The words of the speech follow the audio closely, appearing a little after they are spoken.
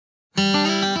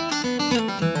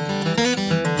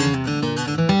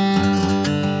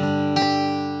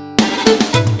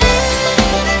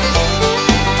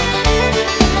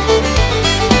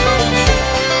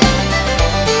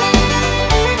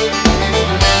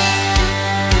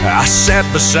I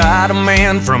sat beside a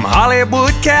man from Hollywood,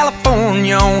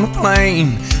 California on a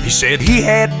plane. He said he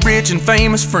had rich and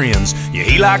famous friends, yeah,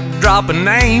 he liked dropping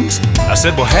names. I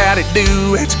said, well, how'd it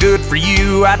do? That's good for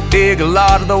you. I dig a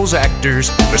lot of those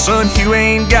actors, but son, you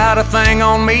ain't got a thing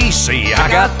on me. See, I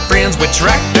got friends with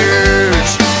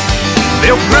tractors.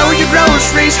 They'll grow your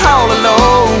groceries, haul a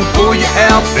load, pull you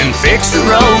out, then fix the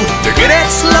road. They're good at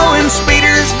slowing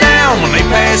speeders down when they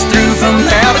pass through from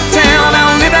out of town.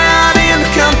 I'll live out in the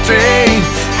country,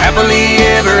 happily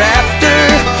ever after.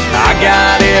 I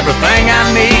got everything I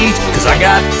need, 'cause I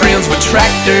got friends with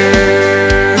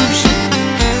tractors.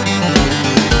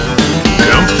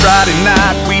 Come Friday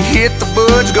night, we hit the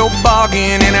woods, go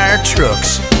bogging in our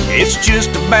trucks. It's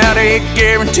just about a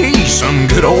guarantee some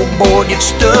good old boy gets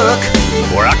stuck.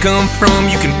 Where I come from,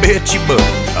 you can bet your butt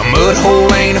a mud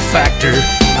hole ain't a factor.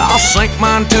 I'll sink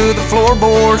mine to the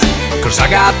floorboard, 'cause I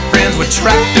got friends with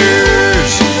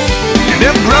tractors. And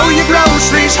they'll grow your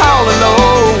groceries, haul a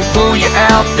load, pull you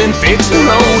out, then fix the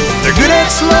road. They're good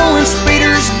at slowing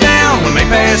speeders down when they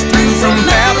pass through from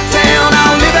out of town.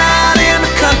 I'll live out in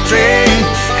the country,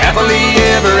 happily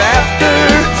ever after.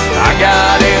 I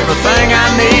got everything I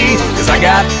need, 'cause I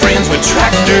got friends with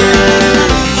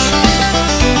tractors.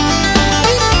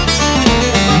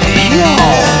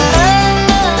 Yeah.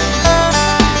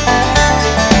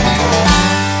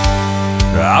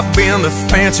 I've been to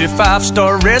fancy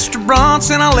five-star restaurants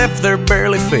and I left there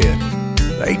barely fed.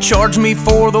 They charged me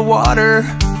for the water,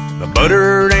 the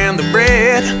butter and the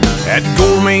bread. That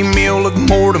gourmet meal looked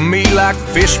more to me like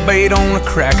fish bait on a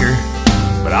cracker.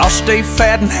 But I'll stay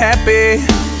fat and happy,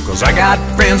 'cause I got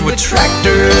friends with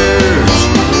tractors.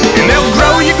 And they'll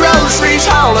grow your groceries,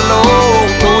 haul a load,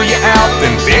 pull you out,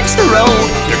 then fix the road.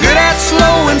 They're good at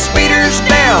slowing speeders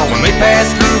down when they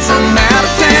pass through from out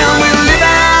of town. We'll live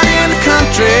out in the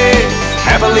country,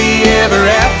 happily ever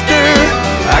after.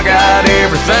 I got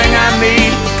everything I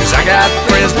need, 'cause I got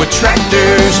friends with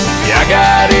tractors. Yeah, I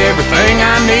got everything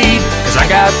I need, 'cause I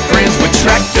got friends with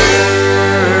tractors.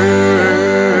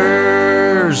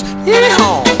 Yeah.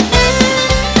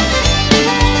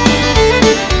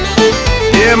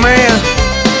 Yeah, man,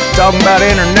 talking about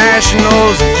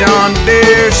Internationals, John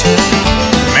Deere's,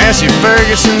 Massey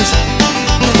Ferguson's,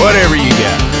 whatever you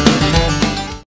got.